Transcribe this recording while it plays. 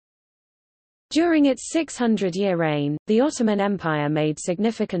During its 600-year reign, the Ottoman Empire made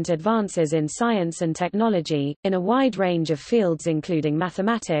significant advances in science and technology, in a wide range of fields including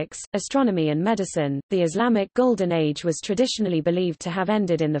mathematics, astronomy and medicine. The Islamic Golden Age was traditionally believed to have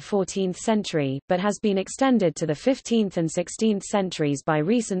ended in the 14th century, but has been extended to the 15th and 16th centuries by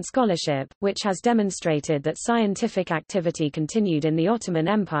recent scholarship, which has demonstrated that scientific activity continued in the Ottoman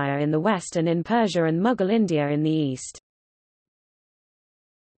Empire in the west and in Persia and Mughal India in the east.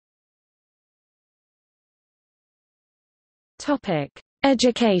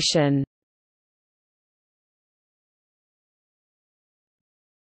 Education.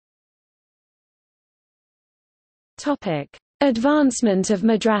 Advancement of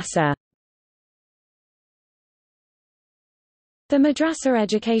Madrasah. The Madrasah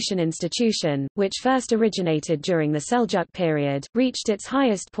education institution, which first originated during the Seljuk period, reached its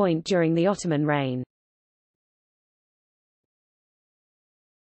highest point during the Ottoman reign.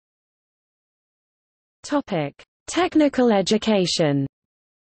 Technical education.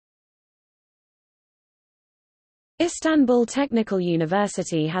 Istanbul Technical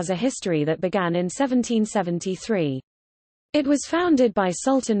University has a history that began in 1773. It was founded by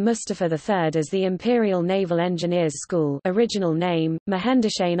Sultan Mustafa III as the Imperial Naval Engineers School, original name,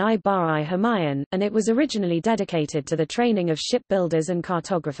 Mahendishain-i Bar-i Humayun, and it was originally dedicated to the training of shipbuilders and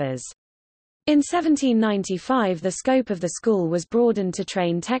cartographers. In 1795 the scope of the school was broadened to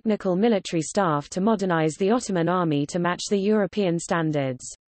train technical military staff to modernize the Ottoman army to match the European standards.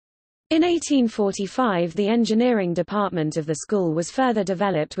 In 1845 the engineering department of the school was further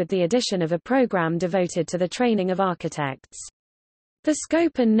developed with the addition of a program devoted to the training of architects. The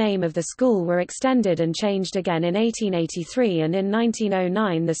scope and name of the school were extended and changed again in 1883, and in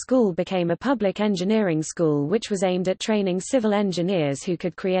 1909 the school became a public engineering school which was aimed at training civil engineers who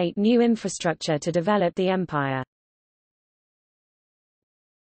could create new infrastructure to develop the empire.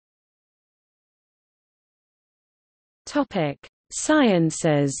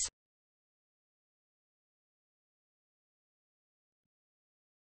 Sciences.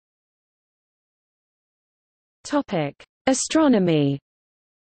 Astronomy.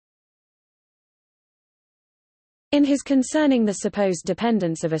 In his Concerning the Supposed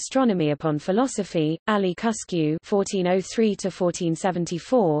Dependence of Astronomy upon Philosophy, Ali Cuscu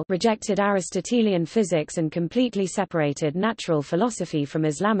 (1403–1474) rejected Aristotelian physics and completely separated natural philosophy from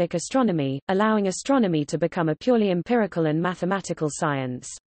Islamic astronomy, allowing astronomy to become a purely empirical and mathematical science.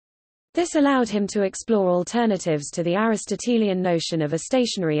 This allowed him to explore alternatives to the Aristotelian notion of a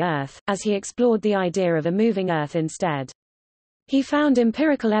stationary Earth, as he explored the idea of a moving Earth instead. He found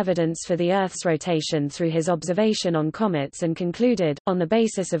empirical evidence for the Earth's rotation through his observation on comets and concluded, on the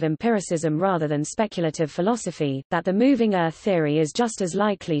basis of empiricism rather than speculative philosophy, that the moving Earth theory is just as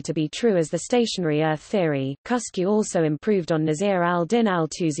likely to be true as the stationary Earth theory. Cuscu also improved on Nasir al-Din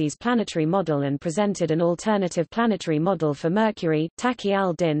al-Tusi's planetary model and presented an alternative planetary model for Mercury. Taqi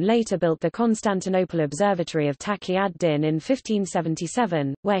al-Din later built the Constantinople Observatory of Taqi ad-Din in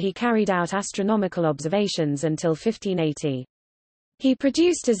 1577, where he carried out astronomical observations until 1580. He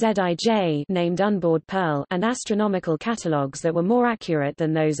produced a Zij named Unbored Pearl and astronomical catalogues that were more accurate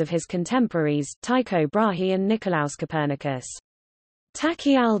than those of his contemporaries, Tycho Brahe and Nicolaus Copernicus.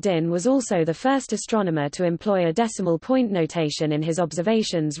 Taqi al-Din was also the first astronomer to employ a decimal point notation in his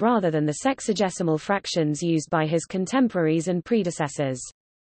observations rather than the sexagesimal fractions used by his contemporaries and predecessors.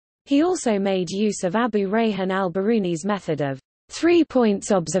 He also made use of Abu Rayhan al-Biruni's method of 3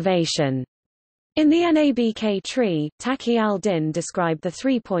 points observation. In the Nabk tree, Taqi al-Din described the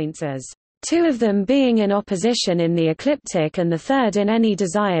 3 points as 2 of them being in opposition in the ecliptic and the third in any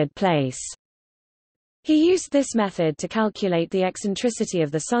desired place. He used this method to calculate the eccentricity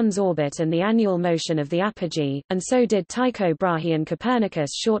of the Sun's orbit and the annual motion of the apogee, and so did Tycho Brahe and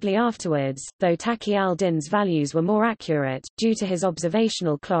Copernicus shortly afterwards, though Taqi al-Din's values were more accurate, due to his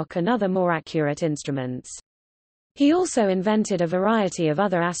observational clock and other more accurate instruments. He also invented a variety of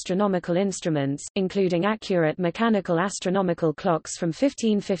other astronomical instruments, including accurate mechanical astronomical clocks from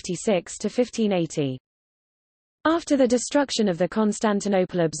 1556 to 1580. After the destruction of the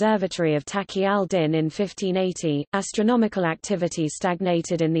Constantinople Observatory of Taqi al-Din in 1580, astronomical activity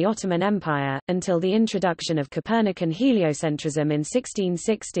stagnated in the Ottoman Empire, until the introduction of Copernican heliocentrism in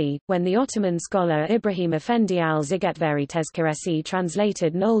 1660, when the Ottoman scholar Ibrahim Effendi al-Zigetveri Tezkeresi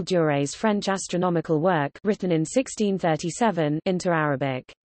translated Noel Duré's French astronomical work written in 1637 into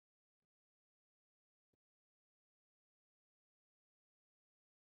Arabic.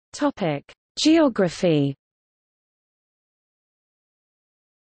 Geography.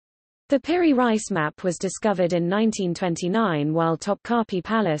 The Piri Reis map was discovered in 1929 while Topkapi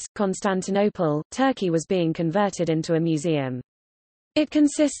Palace, Constantinople, Turkey was being converted into a museum. It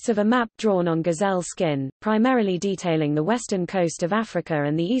consists of a map drawn on gazelle skin, primarily detailing the western coast of Africa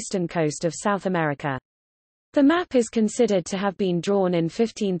and the eastern coast of South America. The map is considered to have been drawn in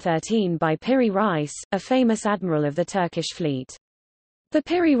 1513 by Piri Reis, a famous admiral of the Turkish fleet. The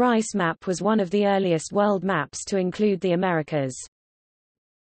Piri Reis map was one of the earliest world maps to include the Americas.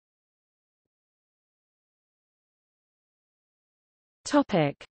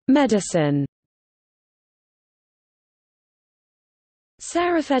 Medicine.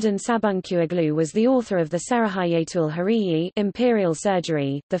 Serafeddin Sabuncuoglu was the author of the Serahayetul Hariyi Imperial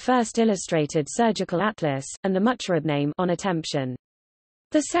Surgery, the first illustrated surgical atlas, and the Mutarabname on attemption.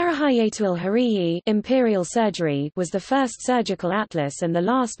 The Serahayetul Hariyi Imperial Surgery was the first surgical atlas and the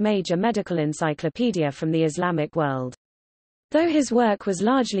last major medical encyclopedia from the Islamic world. Though his work was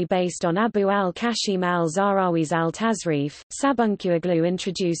largely based on Abu al-Kashim al-Zahrawi's al-Tazrif, Sabuncuoglu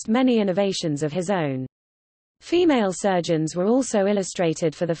introduced many innovations of his own. Female surgeons were also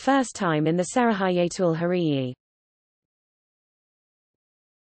illustrated for the first time in the Serahayetul Hariyi.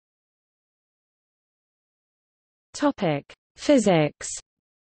 Physics.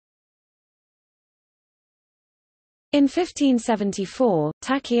 In 1574,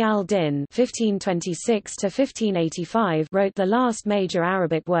 Taqi al-Din (1526–1585) wrote the last major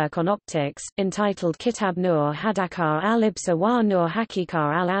Arabic work on optics, entitled Kitab Nur Hadakar al-Ibsa wa Nur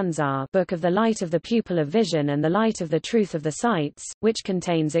Hakikar al-Anzar, Book of the Light of the Pupil of Vision and the Light of the Truth of the Sights, which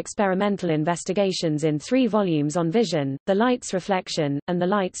contains experimental investigations in 3 volumes on vision, the light's reflection, and the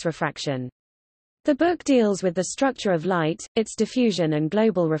light's refraction. The book deals with the structure of light, its diffusion and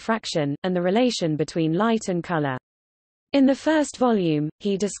global refraction, and the relation between light and color. In the first volume,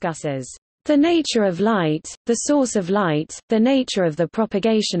 he discusses the nature of light, the source of light, the nature of the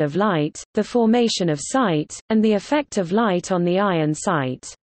propagation of light, the formation of sight, and the effect of light on the eye and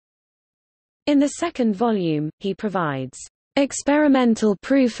sight. In the second volume, he provides experimental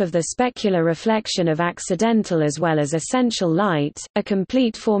proof of the specular reflection of accidental as well as essential light, a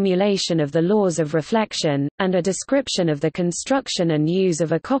complete formulation of the laws of reflection, and a description of the construction and use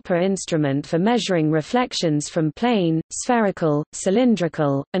of a copper instrument for measuring reflections from plane, spherical,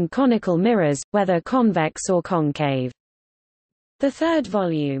 cylindrical, and conical mirrors, whether convex or concave. The third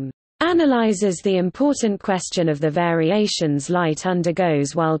volume analyzes the important question of the variations light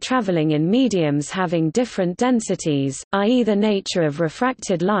undergoes while traveling in mediums having different densities, i.e. the nature of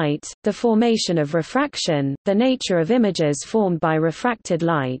refracted light, the formation of refraction, the nature of images formed by refracted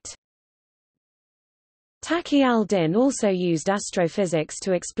light. Taqi al-Din also used astrophysics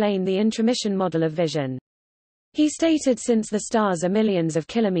to explain the intromission model of vision. He stated since the stars are millions of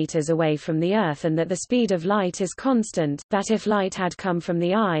kilometers away from the Earth and that the speed of light is constant, that if light had come from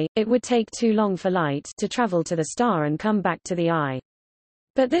the eye, it would take too long for light to travel to the star and come back to the eye.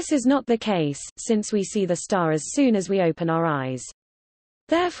 But this is not the case, since we see the star as soon as we open our eyes.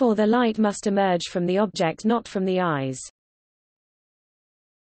 Therefore the light must emerge from the object, not from the eyes.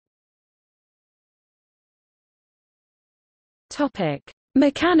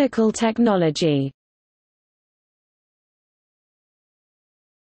 Mechanical technology.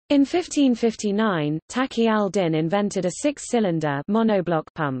 In 1559, Taqi al-Din invented a 6-cylinder monoblock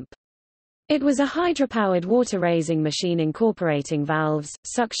pump. It was a hydropowered water-raising machine incorporating valves,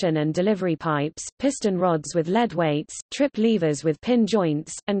 suction and delivery pipes, piston rods with lead weights, trip levers with pin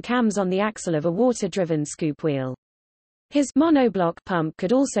joints, and cams on the axle of a water-driven scoop wheel. His monoblock pump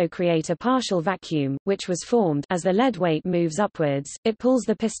could also create a partial vacuum, which was formed as the lead weight moves upwards. It pulls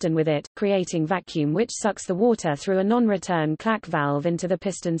the piston with it, creating vacuum which sucks the water through a non-return clack valve into the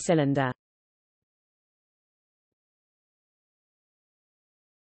piston cylinder.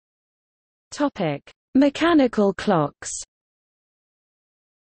 Topic: Mechanical clocks.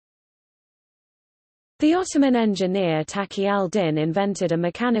 The Ottoman engineer Taqi al-Din invented a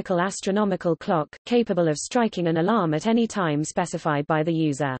mechanical astronomical clock, capable of striking an alarm at any time specified by the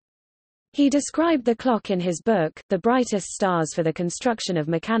user. He described the clock in his book, The Brightest Stars for the Construction of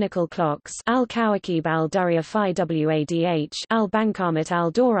Mechanical Clocks, Al-Kawakib al-Durya fi Wadh, al-Bankamat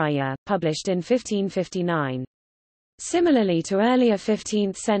al-Doraya, published in 1559. Similarly to earlier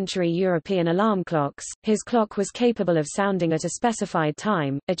 15th-century European alarm clocks, his clock was capable of sounding at a specified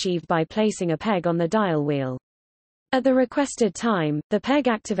time, achieved by placing a peg on the dial wheel. At the requested time, the peg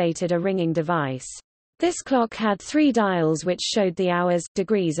activated a ringing device. This clock had 3 dials which showed the hours,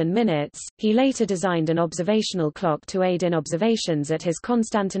 degrees and minutes. He later designed an observational clock to aid in observations at his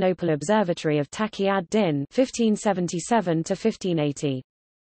Constantinople Observatory of Taqi ad-Din (1577–1580).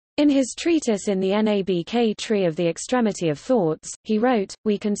 In his treatise In the Nabk Tree of the Extremity of Thoughts, he wrote,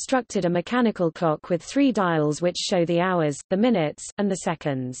 "We constructed a mechanical clock with 3 dials which show the hours, the minutes, and the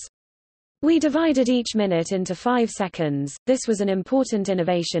seconds. We divided each minute into 5 seconds. This was an important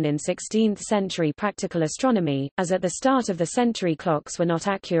innovation in 16th-century practical astronomy, as at the start of the century clocks were not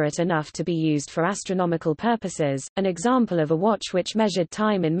accurate enough to be used for astronomical purposes. An example of a watch which measured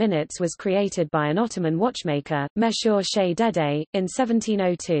time in minutes was created by an Ottoman watchmaker, Meshour Sheh Dede, in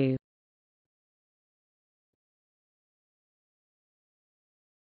 1702.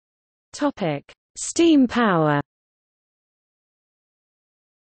 Topic: Steam power.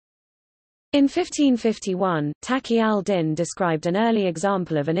 In 1551, Taqi al-Din described an early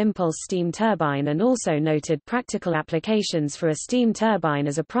example of an impulse steam turbine and also noted practical applications for a steam turbine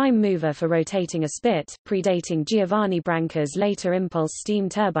as a prime mover for rotating a spit, predating Giovanni Branca's later impulse steam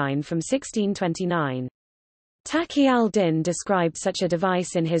turbine from 1629. Taqi al-Din described such a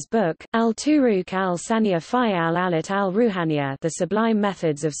device in his book, Al-Turuq al-Saniya fi al-Alat al-Ruhaniya, The Sublime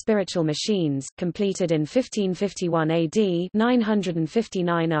Methods of Spiritual Machines, completed in 1551 AD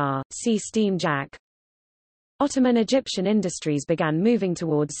 959 R. See steam jack. Ottoman Egyptian industries began moving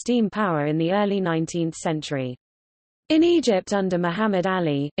towards steam power in the early 19th century. In Egypt under Muhammad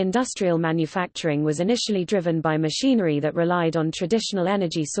Ali, industrial manufacturing was initially driven by machinery that relied on traditional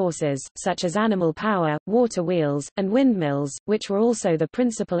energy sources, such as animal power, water wheels, and windmills, which were also the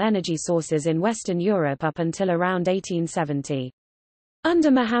principal energy sources in Western Europe up until around 1870.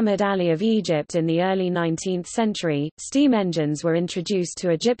 Under Muhammad Ali of Egypt in the early 19th century, steam engines were introduced to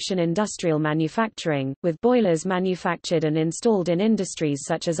Egyptian industrial manufacturing, with boilers manufactured and installed in industries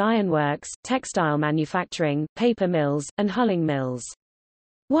such as ironworks, textile manufacturing, paper mills, and hulling mills.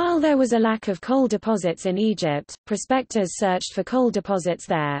 While there was a lack of coal deposits in Egypt, prospectors searched for coal deposits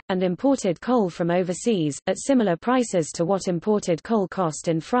there, and imported coal from overseas, at similar prices to what imported coal cost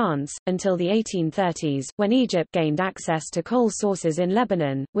in France, until the 1830s, when Egypt gained access to coal sources in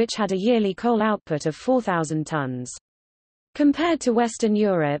Lebanon, which had a yearly coal output of 4,000 tons. Compared to Western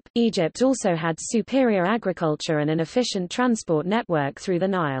Europe, Egypt also had superior agriculture and an efficient transport network through the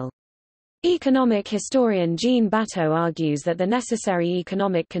Nile. Economic historian Jean Bateau argues that the necessary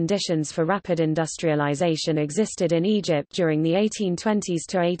economic conditions for rapid industrialization existed in Egypt during the 1820s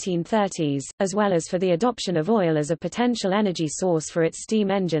to 1830s, as well as for the adoption of oil as a potential energy source for its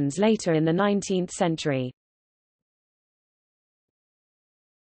steam engines later in the 19th century.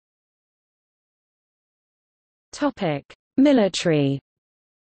 Military.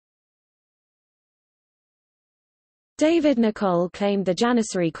 David Nicol claimed the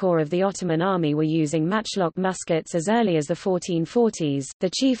Janissary Corps of the Ottoman army were using matchlock muskets as early as the 1440s.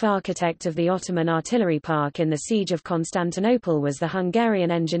 The chief architect of the Ottoman artillery park in the siege of Constantinople was the Hungarian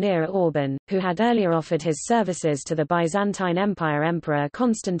engineer Orban, who had earlier offered his services to the Byzantine Empire Emperor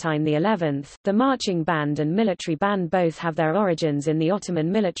Constantine XI. The marching band and military band both have their origins in the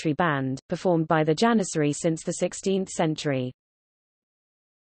Ottoman military band, performed by the Janissary since the 16th century.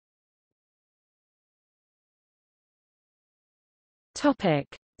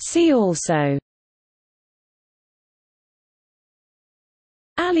 See also: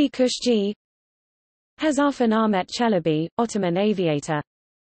 Ali Kushji, Hezarfen Ahmet Çelebi, Ottoman aviator;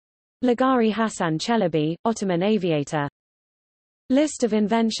 Lagari Hasan Çelebi, Ottoman aviator. List of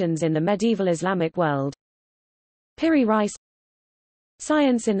inventions in the medieval Islamic world. Piri Reis.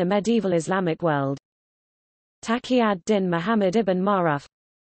 Science in the medieval Islamic world. Taqi ad-Din Muhammad ibn Maruf.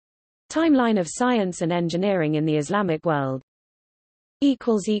 Timeline of science and engineering in the Islamic world.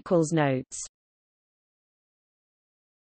 Notes